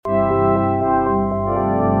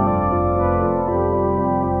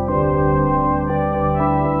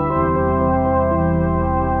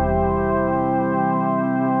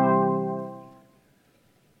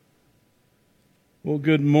Well,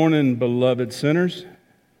 good morning, beloved sinners.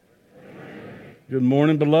 Good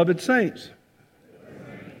morning, beloved saints.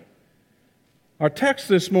 Our text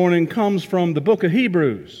this morning comes from the book of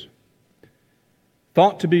Hebrews,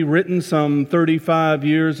 thought to be written some 35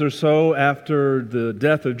 years or so after the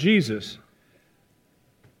death of Jesus,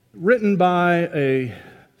 written by an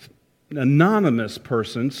anonymous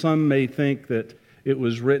person. Some may think that it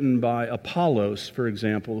was written by Apollos, for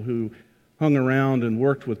example, who hung around and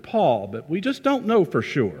worked with Paul, but we just don't know for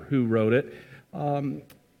sure who wrote it. And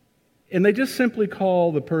they just simply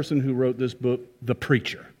call the person who wrote this book the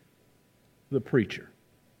preacher. The preacher.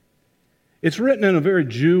 It's written in a very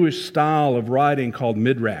Jewish style of writing called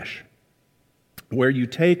midrash, where you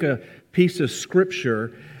take a piece of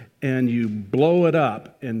scripture and you blow it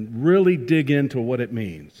up and really dig into what it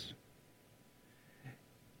means.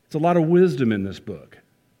 It's a lot of wisdom in this book.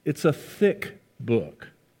 It's a thick book.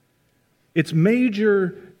 Its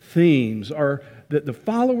major themes are that the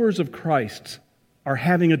followers of Christ are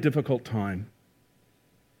having a difficult time.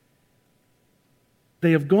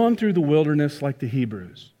 They have gone through the wilderness like the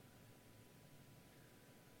Hebrews.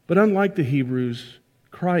 But unlike the Hebrews,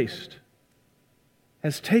 Christ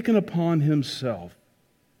has taken upon himself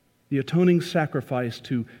the atoning sacrifice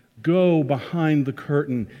to go behind the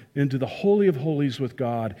curtain into the Holy of Holies with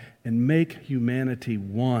God and make humanity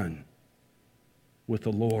one with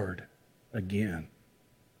the Lord again.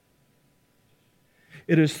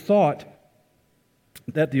 It is thought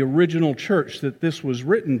that the original church that this was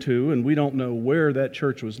written to, and we don't know where that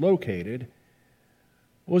church was located,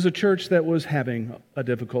 was a church that was having a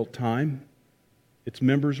difficult time. Its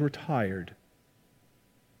members were tired.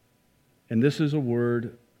 And this is a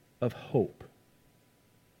word of hope.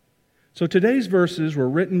 So today's verses were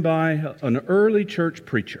written by an early church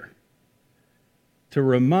preacher to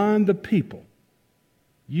remind the people,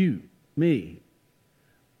 you, me,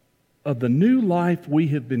 of the new life we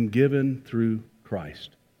have been given through Christ.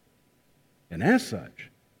 And as such,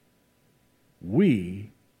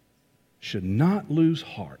 we should not lose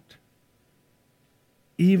heart,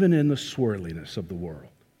 even in the swirliness of the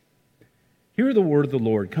world. Hear the word of the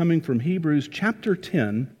Lord coming from Hebrews chapter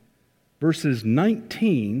 10, verses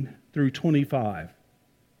 19 through 25.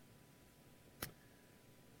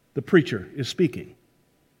 The preacher is speaking.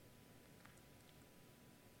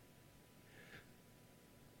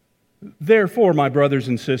 Therefore, my brothers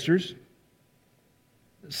and sisters,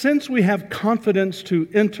 since we have confidence to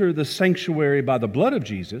enter the sanctuary by the blood of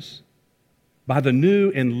Jesus, by the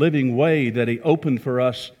new and living way that he opened for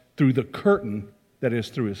us through the curtain that is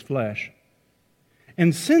through his flesh,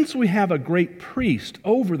 and since we have a great priest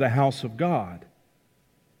over the house of God,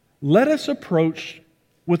 let us approach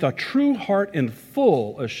with a true heart and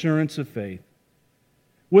full assurance of faith,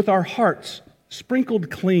 with our hearts sprinkled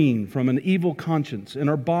clean from an evil conscience and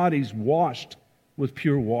our bodies washed with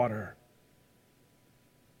pure water.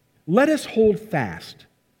 Let us hold fast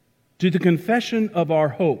to the confession of our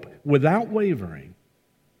hope without wavering,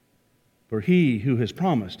 for he who has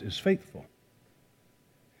promised is faithful.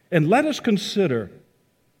 And let us consider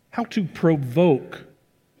how to provoke,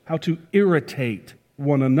 how to irritate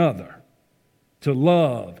one another to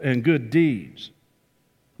love and good deeds,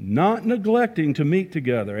 not neglecting to meet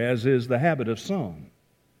together, as is the habit of some,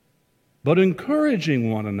 but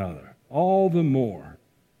encouraging one another all the more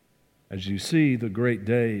as you see the great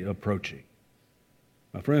day approaching.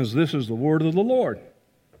 My friends, this is the word of the Lord.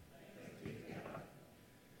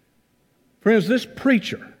 Friends, this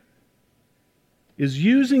preacher is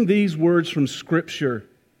using these words from Scripture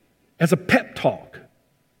as a pep talk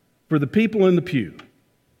for the people in the pew.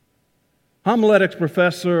 Homiletics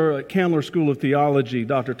professor at Candler School of Theology,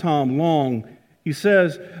 Dr. Tom Long, he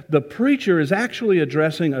says the preacher is actually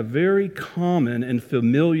addressing a very common and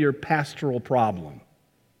familiar pastoral problem: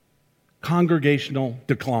 congregational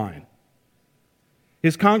decline.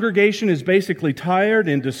 His congregation is basically tired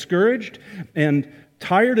and discouraged and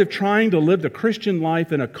tired of trying to live the Christian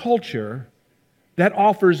life in a culture that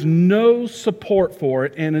offers no support for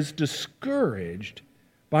it and is discouraged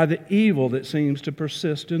by the evil that seems to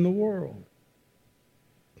persist in the world.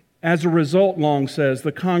 As a result, Long says,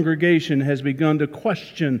 the congregation has begun to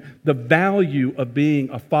question the value of being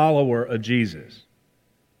a follower of Jesus.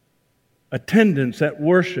 Attendance at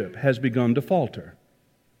worship has begun to falter.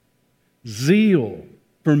 Zeal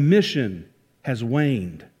for mission has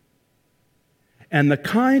waned. And the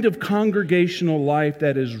kind of congregational life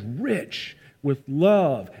that is rich with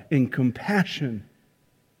love and compassion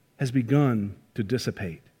has begun to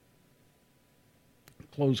dissipate.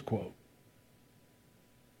 Close quote.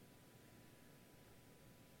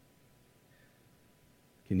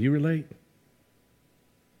 Can you relate?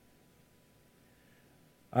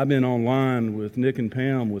 I've been online with Nick and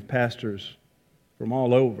Pam with pastors from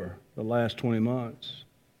all over the last 20 months.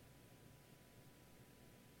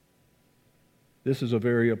 This is a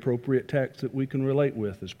very appropriate text that we can relate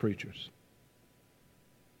with as preachers.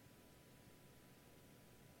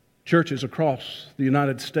 Churches across the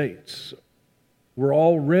United States were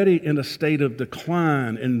already in a state of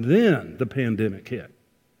decline, and then the pandemic hit.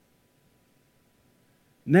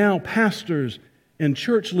 Now pastors and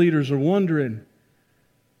church leaders are wondering,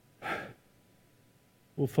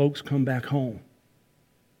 will folks come back home?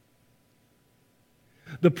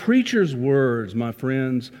 The preacher's words, my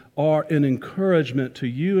friends, are an encouragement to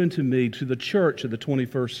you and to me, to the church of the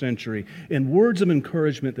 21st century, and words of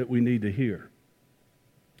encouragement that we need to hear.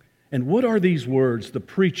 And what are these words the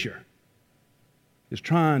preacher is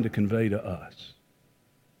trying to convey to us?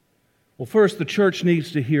 Well, first, the church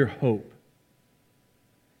needs to hear hope.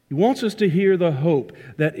 He wants us to hear the hope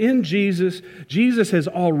that in Jesus, Jesus has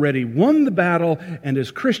already won the battle, and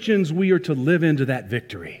as Christians, we are to live into that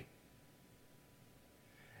victory.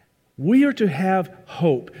 We are to have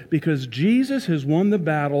hope because Jesus has won the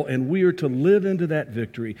battle, and we are to live into that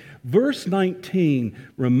victory. Verse 19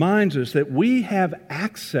 reminds us that we have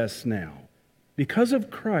access now, because of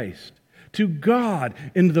Christ, to God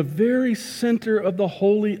in the very center of the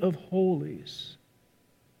Holy of Holies.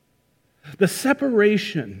 The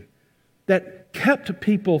separation that kept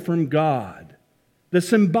people from God, the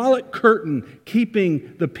symbolic curtain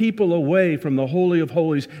keeping the people away from the Holy of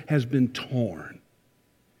Holies, has been torn.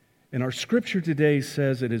 And our scripture today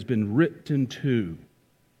says it has been ripped in two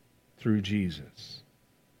through Jesus.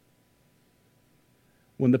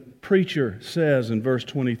 When the preacher says in verse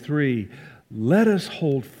 23, "Let us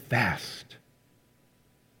hold fast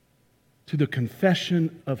to the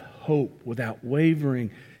confession of hope without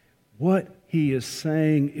wavering," what he is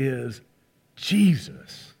saying is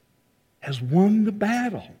Jesus has won the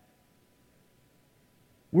battle.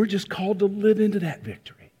 We're just called to live into that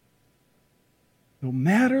victory. No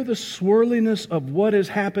matter the swirliness of what is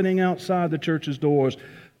happening outside the church's doors,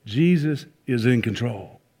 Jesus is in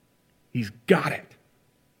control. He's got it.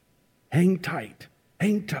 Hang tight.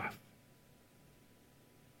 Hang tough.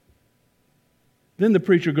 Then the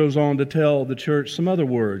preacher goes on to tell the church some other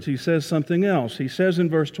words. He says something else. He says in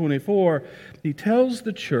verse 24, he tells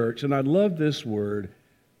the church, and I love this word,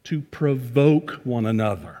 to provoke one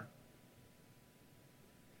another.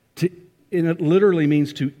 And it literally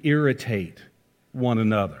means to irritate one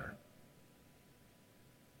another,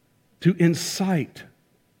 to incite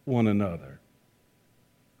one another.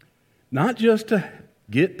 Not just to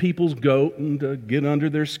get people's goat and to get under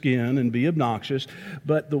their skin and be obnoxious,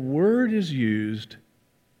 but the word is used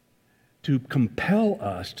to compel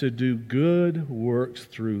us to do good works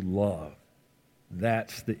through love.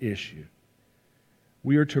 That's the issue.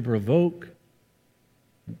 We are to provoke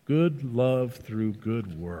good love through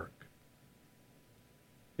good work.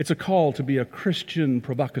 It's a call to be a Christian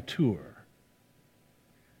provocateur.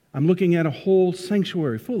 I'm looking at a whole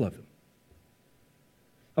sanctuary full of them.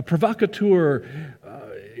 A provocateur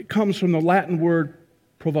comes from the Latin word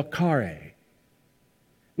provocare,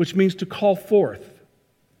 which means to call forth,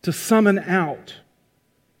 to summon out.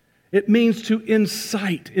 It means to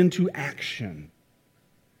incite into action.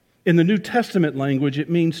 In the New Testament language, it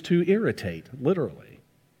means to irritate, literally.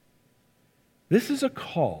 This is a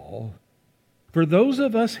call for those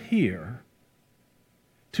of us here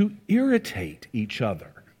to irritate each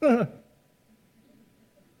other. It's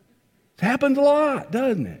happened a lot,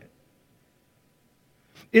 doesn't it?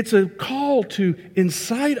 It's a call to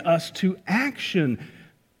incite us to action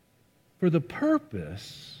for the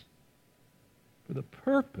purpose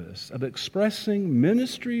of expressing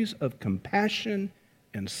ministries of compassion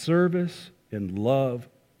and service and love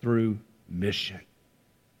through mission.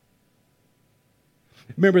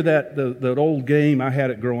 Remember that old game? I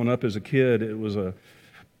had it growing up as a kid. It was a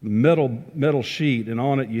metal sheet, and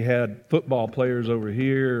on it you had football players over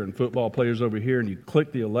here and football players over here, and you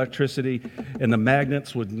click the electricity, and the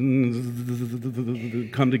magnets would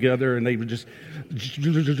come together, and they would just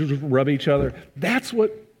rub each other. That's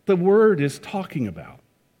what the word is talking about.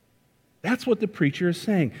 That's what the preacher is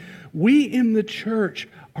saying. We in the church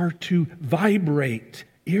are to vibrate,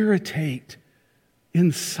 irritate,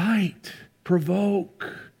 incite,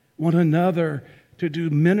 provoke one another to do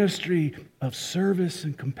ministry of service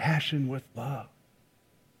and compassion with love.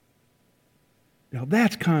 Now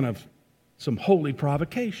that's kind of some holy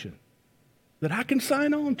provocation that I can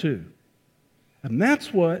sign on to. And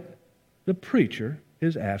that's what the preacher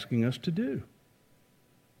is asking us to do.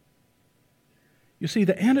 You see,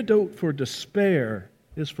 the antidote for despair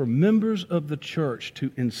is for members of the church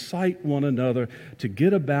to incite one another to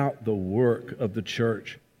get about the work of the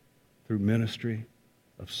church through ministry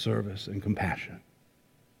of service and compassion.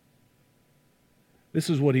 This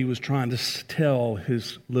is what he was trying to tell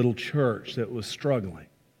his little church that was struggling,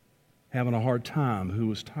 having a hard time, who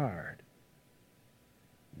was tired.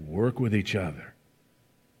 Work with each other.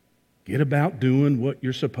 Get about doing what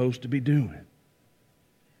you're supposed to be doing.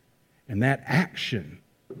 And that action,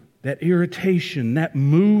 that irritation, that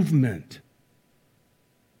movement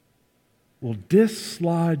will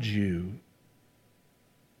dislodge you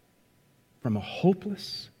from a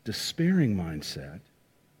hopeless, despairing mindset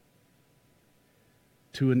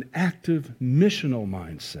to an active, missional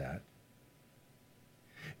mindset.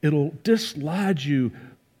 It'll dislodge you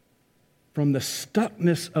from the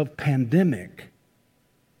stuckness of pandemic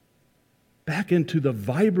back into the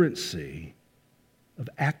vibrancy of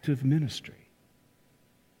active ministry.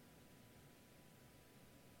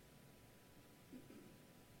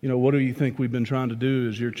 You know, what do you think we've been trying to do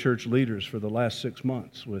as your church leaders for the last 6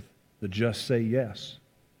 months with the Just Say Yes?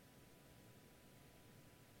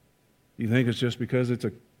 You think it's just because it's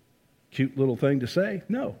a cute little thing to say?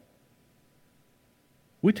 No.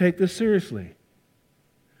 We take this seriously.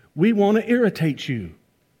 We want to irritate you.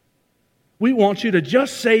 We want you to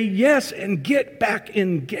just say yes and get back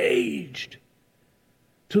engaged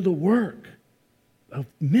to the work of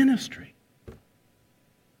ministry.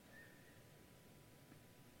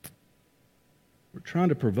 We're trying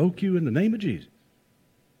to provoke you in the name of Jesus.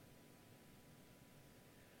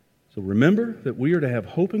 So remember that we are to have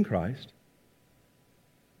hope in Christ.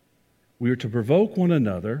 We are to provoke one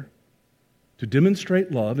another to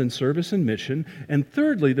demonstrate love in service and mission. And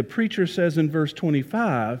thirdly, the preacher says in verse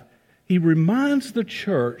 25, he reminds the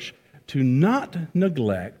church to not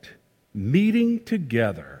neglect meeting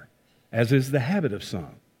together, as is the habit of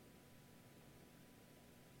some.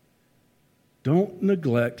 Don't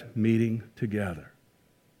neglect meeting together.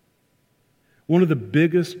 One of the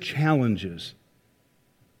biggest challenges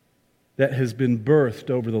that has been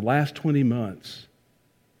birthed over the last 20 months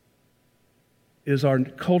is our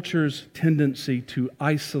culture's tendency to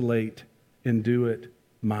isolate and do it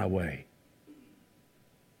my way.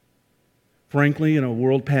 Frankly, in a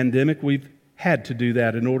world pandemic, we've had to do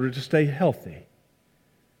that in order to stay healthy.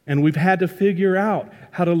 And we've had to figure out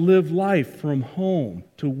how to live life from home,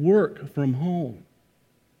 to work from home.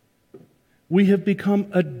 We have become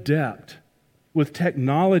adept with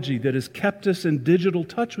technology that has kept us in digital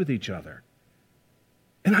touch with each other.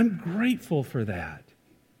 And I'm grateful for that.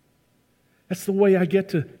 That's the way I get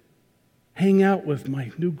to hang out with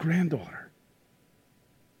my new granddaughter.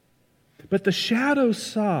 But the shadow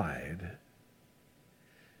side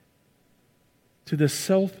to the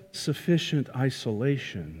self-sufficient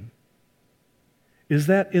isolation is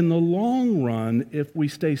that in the long run, if we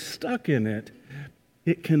stay stuck in it,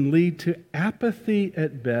 it can lead to apathy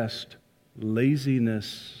at best,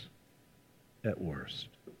 laziness at worst.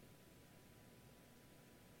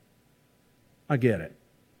 I get it.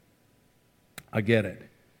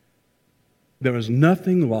 There is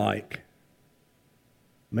nothing like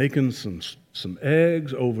making some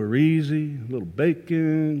eggs over easy, a little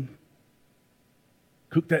bacon,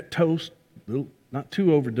 cook that toast, not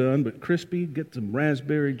too overdone, but crispy, get some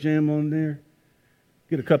raspberry jam on there,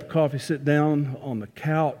 get a cup of coffee, sit down on the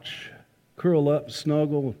couch, curl up,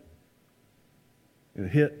 snuggle, and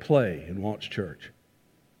hit play and watch church.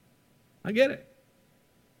 I get it.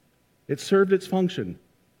 It served its function.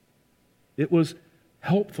 It was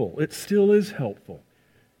helpful. It still is helpful.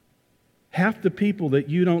 Half the people that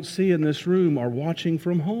you don't see in this room are watching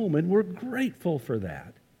from home, and we're grateful for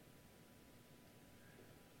that.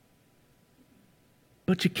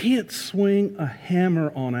 But you can't swing a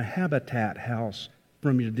hammer on a habitat house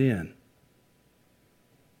from your den.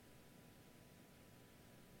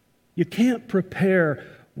 You can't prepare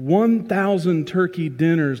 1,000 turkey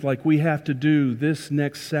dinners like we have to do this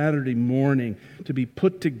next Saturday morning to be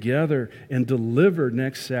put together and delivered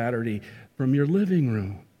next Saturday from your living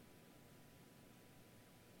room.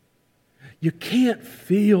 You can't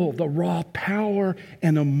feel the raw power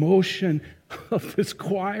and emotion of this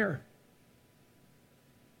choir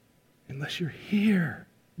unless you're here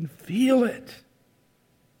and feel it.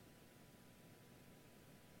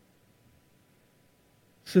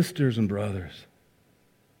 Sisters and brothers,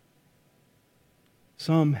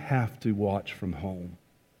 some have to watch from home.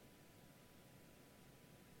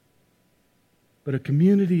 But a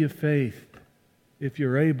community of faith, if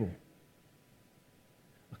you're able,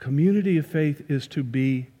 a community of faith is to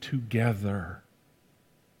be together.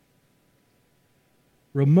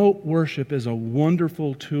 Remote worship is a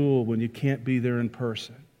wonderful tool when you can't be there in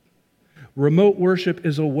person. Remote worship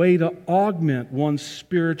is a way to augment one's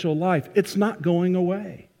spiritual life. It's not going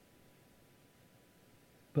away.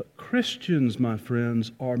 But Christians, my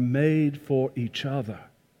friends, are made for each other.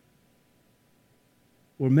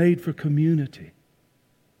 We're made for community.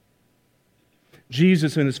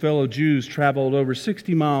 Jesus and his fellow Jews traveled over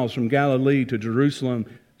 60 miles from Galilee to Jerusalem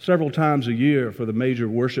several times a year for the major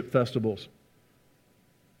worship festivals.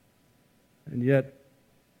 And yet,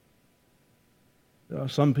 there are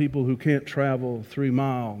some people who can't travel 3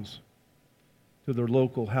 miles to their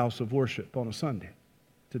local house of worship on a Sunday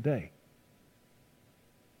today.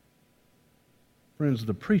 Friends,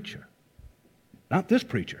 the preacher, not this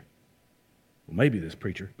preacher, well, maybe this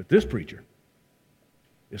preacher, but this preacher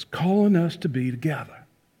is calling us to be together,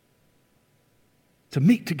 to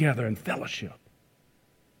meet together in fellowship,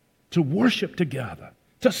 to worship together,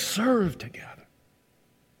 to serve together.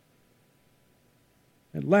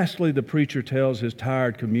 And lastly, the preacher tells his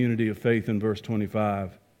tired community of faith in verse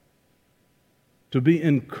 25 to be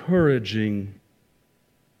encouraging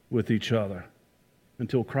with each other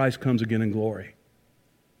until Christ comes again in glory.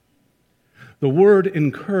 The word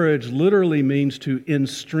encourage literally means to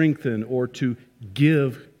strengthen or to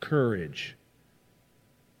give courage.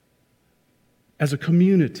 As a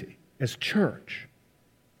community, as church,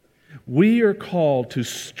 we are called to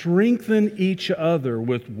strengthen each other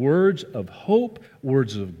with words of hope,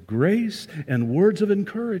 words of grace, and words of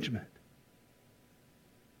encouragement.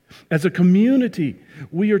 As a community,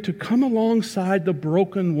 we are to come alongside the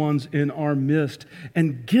broken ones in our midst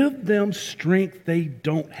and give them strength they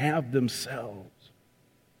don't have themselves.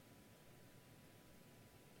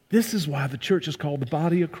 This is why the church is called the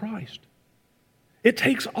body of Christ. It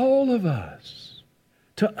takes all of us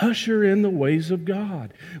to usher in the ways of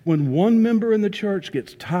God. When one member in the church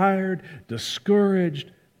gets tired,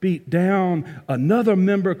 discouraged, beat down, another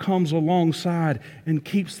member comes alongside and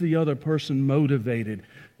keeps the other person motivated,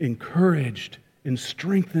 encouraged, and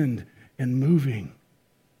strengthened and moving.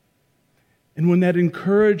 And when that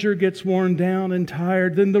encourager gets worn down and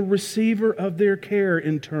tired, then the receiver of their care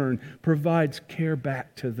in turn provides care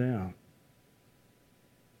back to them.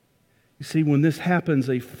 You see, when this happens,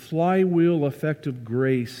 a flywheel effect of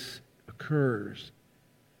grace occurs,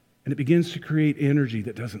 and it begins to create energy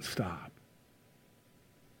that doesn't stop.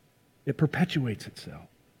 It perpetuates itself.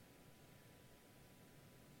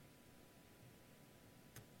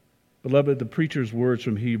 Beloved, the preacher's words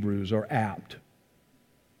from Hebrews are apt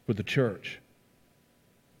for the church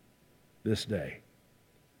this day.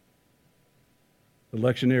 The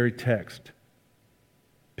lectionary text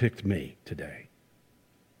picked me today.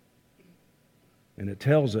 And it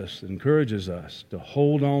tells us, encourages us to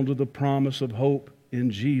hold on to the promise of hope in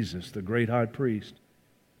Jesus, the great high priest,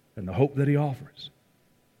 and the hope that he offers.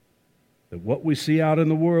 That what we see out in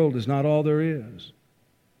the world is not all there is.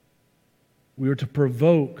 We are to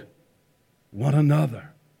provoke one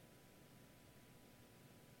another,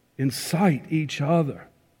 incite each other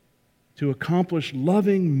to accomplish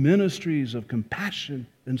loving ministries of compassion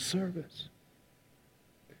and service.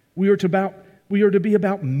 We are to be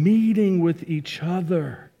about meeting with each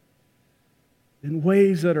other in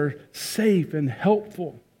ways that are safe and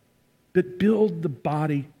helpful, that build the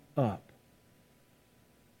body up.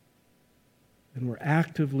 And we're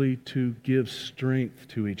actively to give strength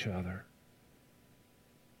to each other.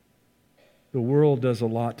 The world does a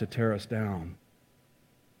lot to tear us down.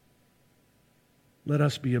 Let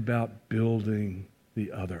us be about building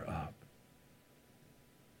the other up.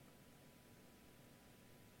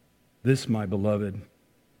 This, my beloved,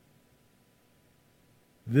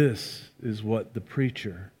 this is what the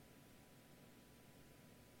preacher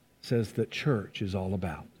says that church is all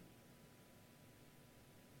about.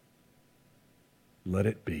 Let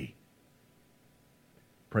it be.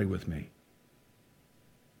 Pray with me.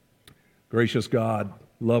 Gracious God,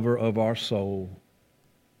 lover of our soul,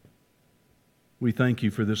 we thank you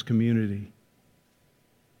for this community.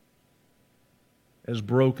 As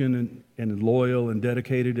broken and loyal and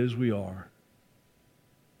dedicated as we are,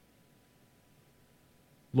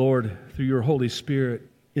 Lord, through your Holy Spirit,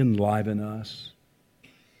 enliven us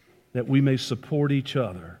that we may support each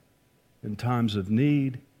other in times of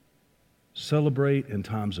need, celebrate in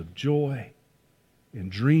times of joy, and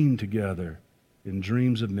dream together in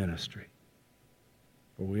dreams of ministry.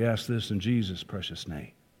 For we ask this in Jesus' precious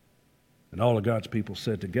name. And all of God's people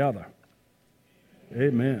said together,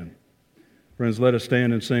 Amen. Friends, let us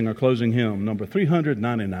stand and sing our closing hymn, number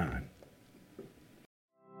 399.